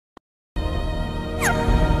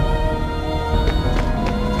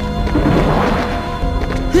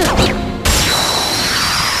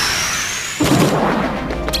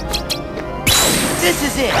This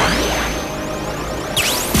is it!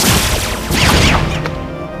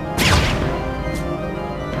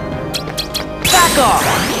 Back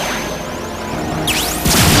off!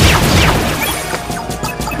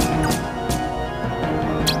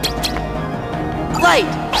 Light!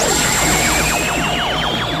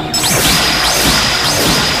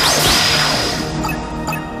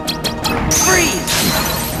 Freeze!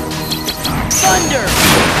 Thunder!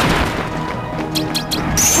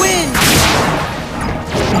 Wind!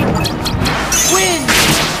 Wind!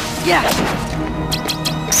 Yeah!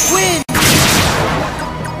 Wind!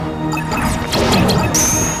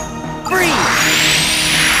 Freeze!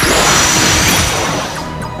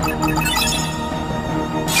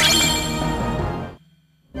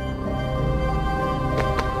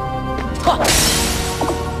 Huh.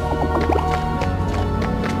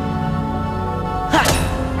 Ha.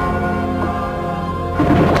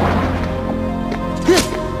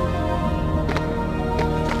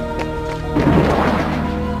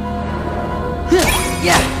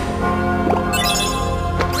 Yeah.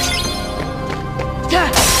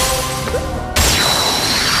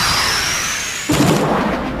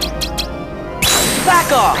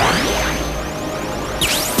 Back off.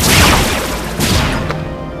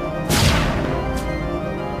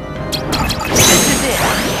 This is it.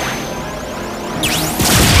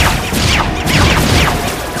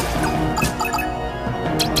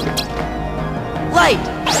 Light.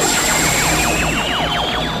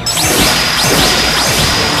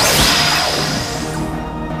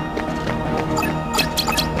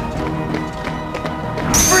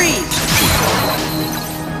 Freeze!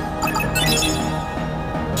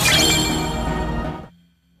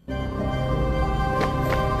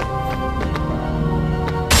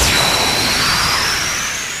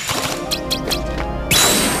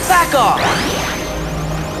 Back off!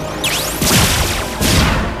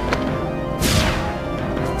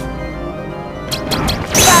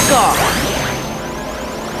 Back off!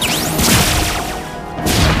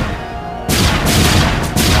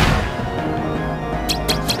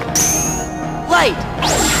 Light!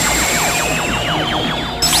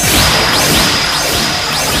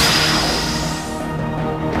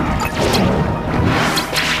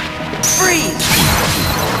 Freeze!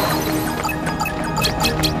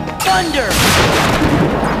 Thunder!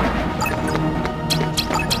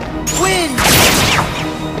 Wind!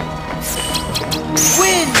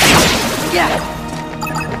 Wind! Yeah!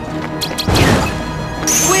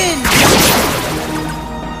 Wind!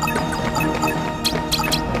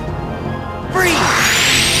 Freeze!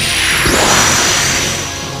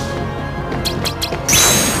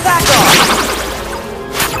 Back off!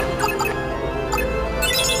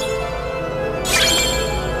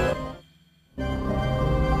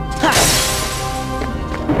 Ha!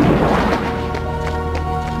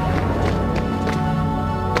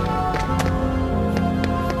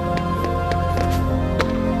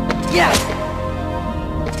 Yeah!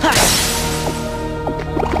 Ha!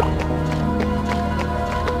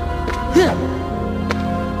 Huh.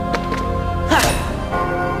 Ha!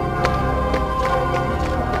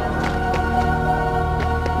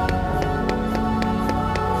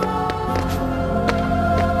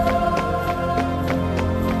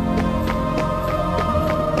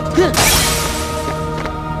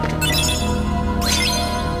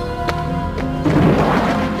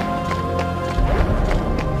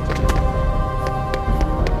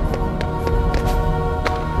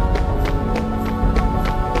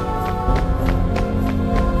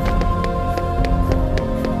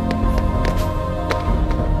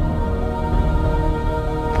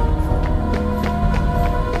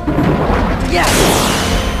 Yeah!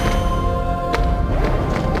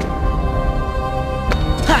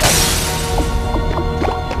 Ha!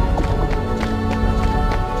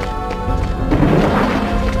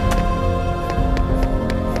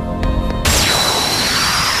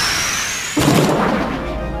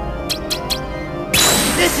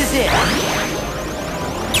 This is it!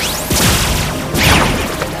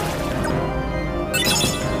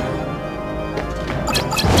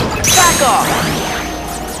 Back off!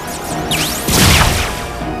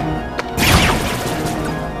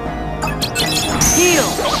 Heal!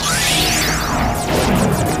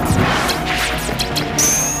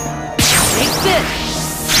 Take this!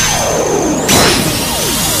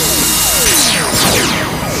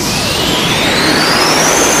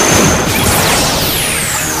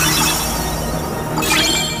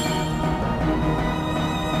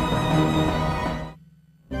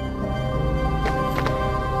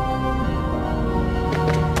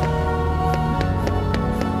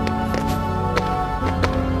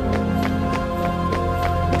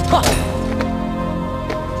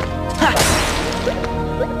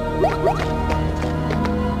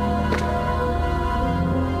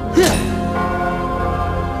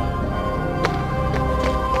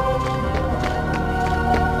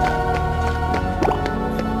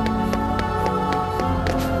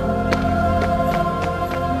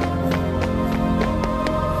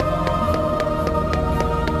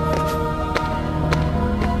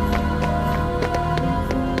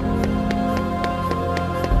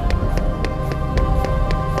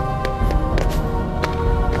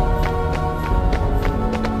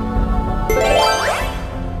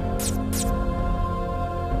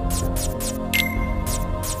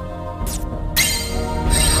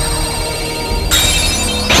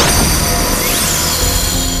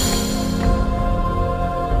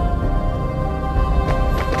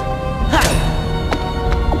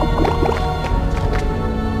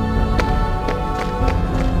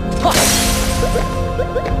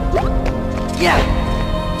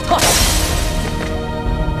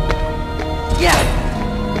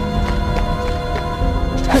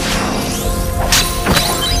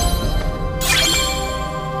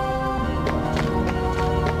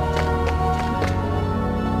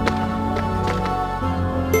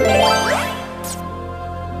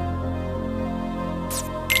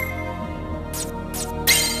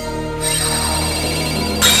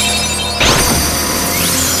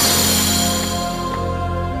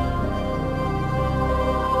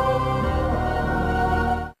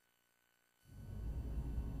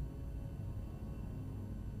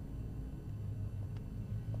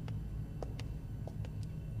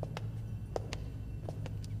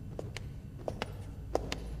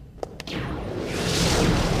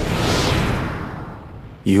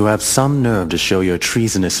 You have some nerve to show your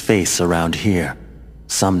treasonous face around here.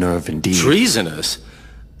 Some nerve indeed. Treasonous?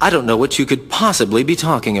 I don't know what you could possibly be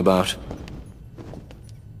talking about.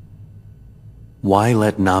 Why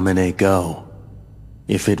let Naminé go?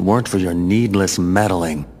 If it weren't for your needless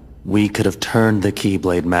meddling, we could have turned the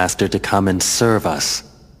Keyblade Master to come and serve us.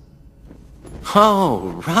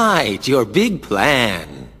 Oh, right, your big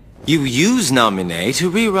plan. You use Naminé to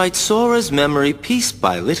rewrite Sora's memory piece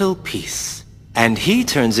by little piece, and he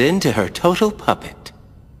turns into her total puppet.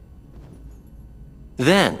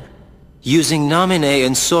 Then, using Naminé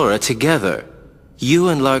and Sora together, you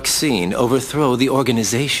and Larxene overthrow the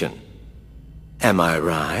organization. Am I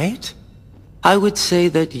right? I would say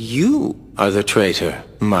that you are the traitor,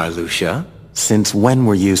 Marluxia. Since when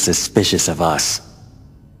were you suspicious of us?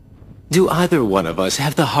 Do either one of us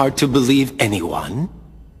have the heart to believe anyone?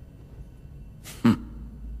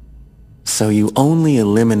 So you only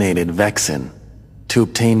eliminated Vexen to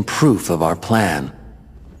obtain proof of our plan.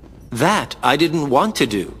 That I didn't want to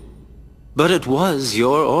do, but it was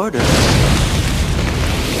your order.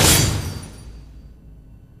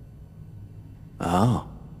 Oh.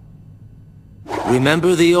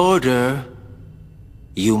 Remember the order.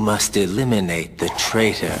 You must eliminate the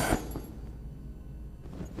traitor.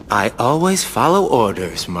 I always follow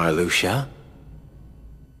orders, Marluxia.